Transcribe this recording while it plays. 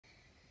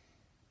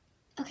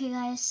Okay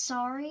guys,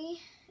 sorry,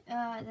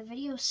 the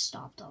video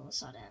stopped all of a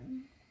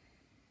sudden.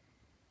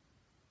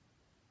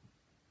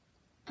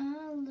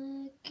 I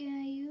look at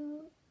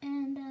you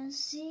and I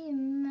see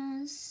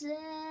myself.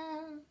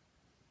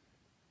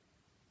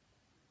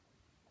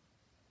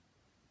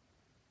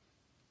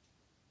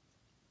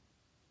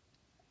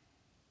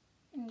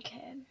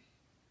 Okay.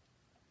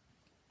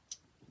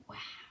 Wow.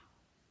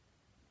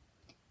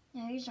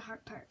 Now here's the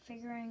hard part,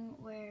 figuring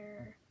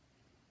where...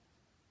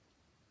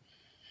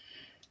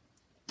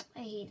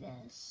 I hate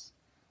this.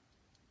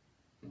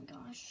 Oh my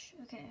gosh,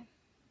 okay.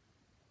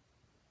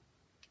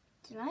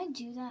 Did I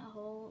do that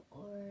hole,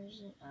 or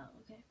is it, oh,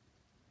 okay.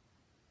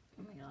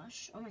 Oh my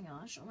gosh, oh my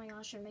gosh, oh my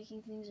gosh, you're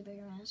making things a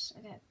bigger mess.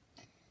 Okay.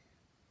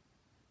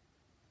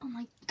 Oh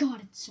my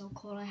god, it's so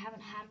cold. I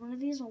haven't had one of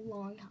these in a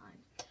long time.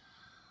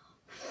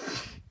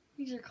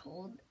 These are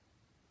cold.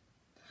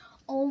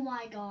 Oh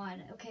my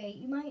god. Okay,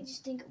 you might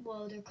just think,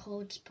 whoa, they're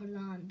cold, just put it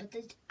on. But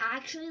it's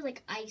actually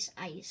like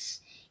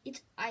ice.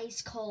 It's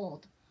ice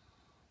cold.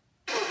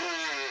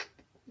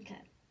 Okay.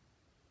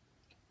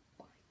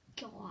 Oh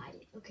my god.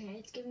 Okay,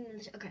 it's giving me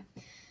this. Okay.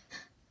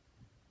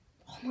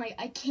 Oh my,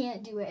 I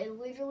can't do it.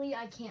 Literally,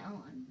 I can't.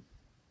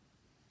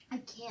 I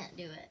can't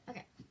do it.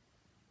 Okay.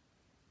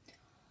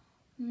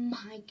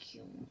 My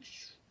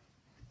gosh.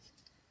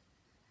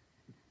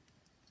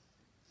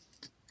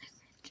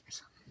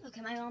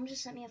 Okay, my mom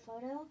just sent me a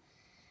photo.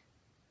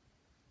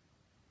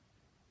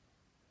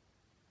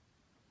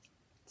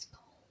 It's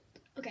cold.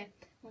 Okay,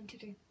 1, 2,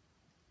 3.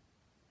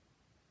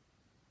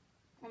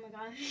 Oh my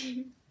gosh.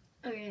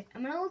 Okay,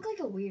 I'm gonna look like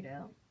a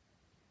weirdo.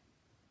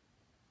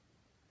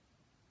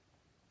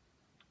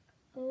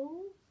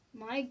 Oh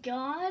my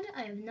god,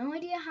 I have no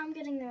idea how I'm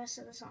getting the rest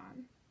of this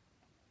on.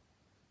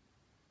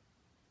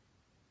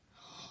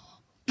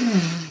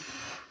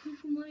 Oh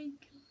my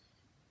god.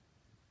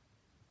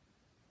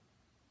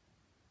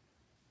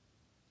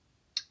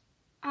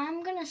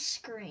 I'm gonna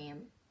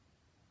scream.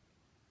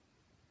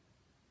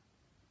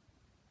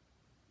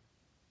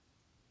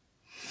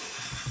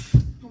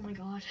 Oh my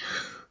god.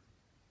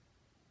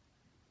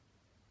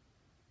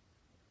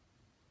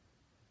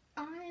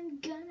 I'm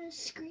gonna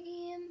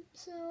scream,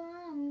 so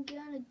I'm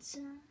gonna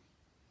die.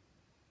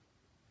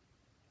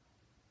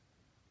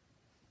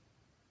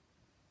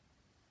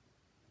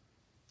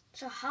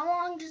 So how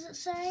long does it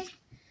say?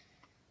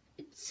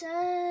 It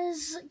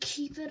says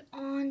keep it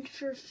on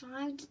for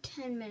 5 to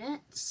 10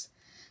 minutes.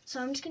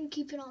 So I'm just gonna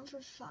keep it on for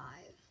 5.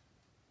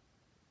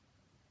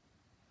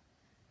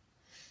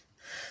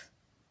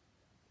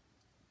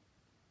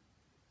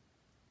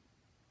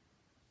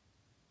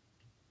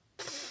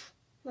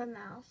 My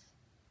mouth.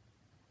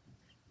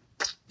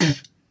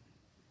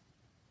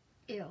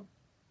 Ew.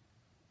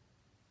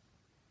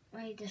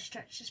 I need to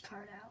stretch this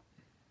part out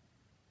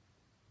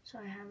so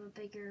I have a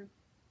bigger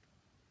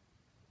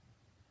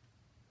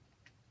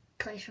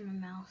place for my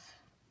mouth.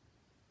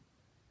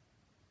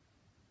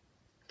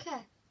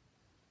 Okay.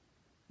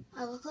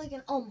 I look like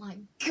an, oh my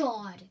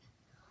god.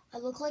 I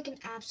look like an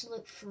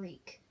absolute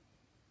freak.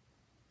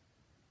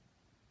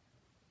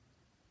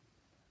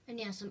 And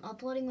yes, I'm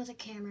uploading with a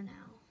camera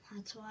now.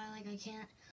 That's why, like, I can't